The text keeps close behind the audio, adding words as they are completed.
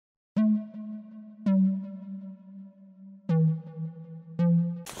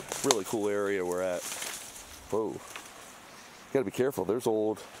Really cool area we're at. Whoa. Gotta be careful. There's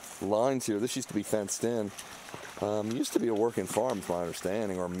old lines here. This used to be fenced in. Used to be a working farm, is my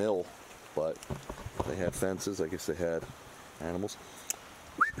understanding, or mill, but they had fences. I guess they had animals.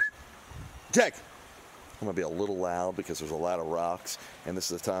 Jack! I'm gonna be a little loud because there's a lot of rocks, and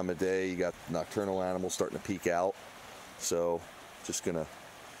this is the time of day you got nocturnal animals starting to peek out. So, just gonna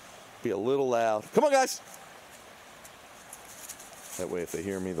be a little loud. Come on, guys! That way, if they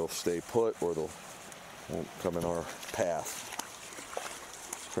hear me, they'll stay put, or they'll won't come in our path.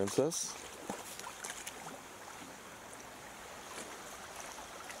 Princess.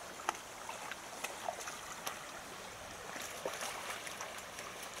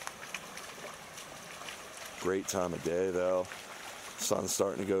 Great time of day though. Sun's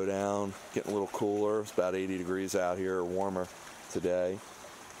starting to go down, getting a little cooler. It's about 80 degrees out here, or warmer today.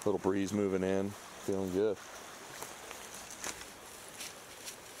 Little breeze moving in, feeling good.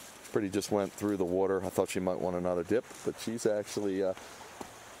 Pretty just went through the water. I thought she might want another dip, but she's actually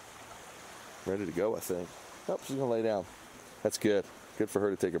ready to go, I think. Oh, she's gonna lay down. That's good. Good for her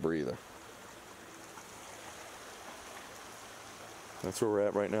to take a breather. That's where we're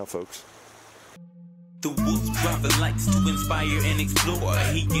at right now, folks. The wolf's brother likes to inspire and explore.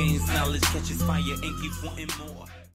 He gains knowledge, catches fire, and keeps wanting more.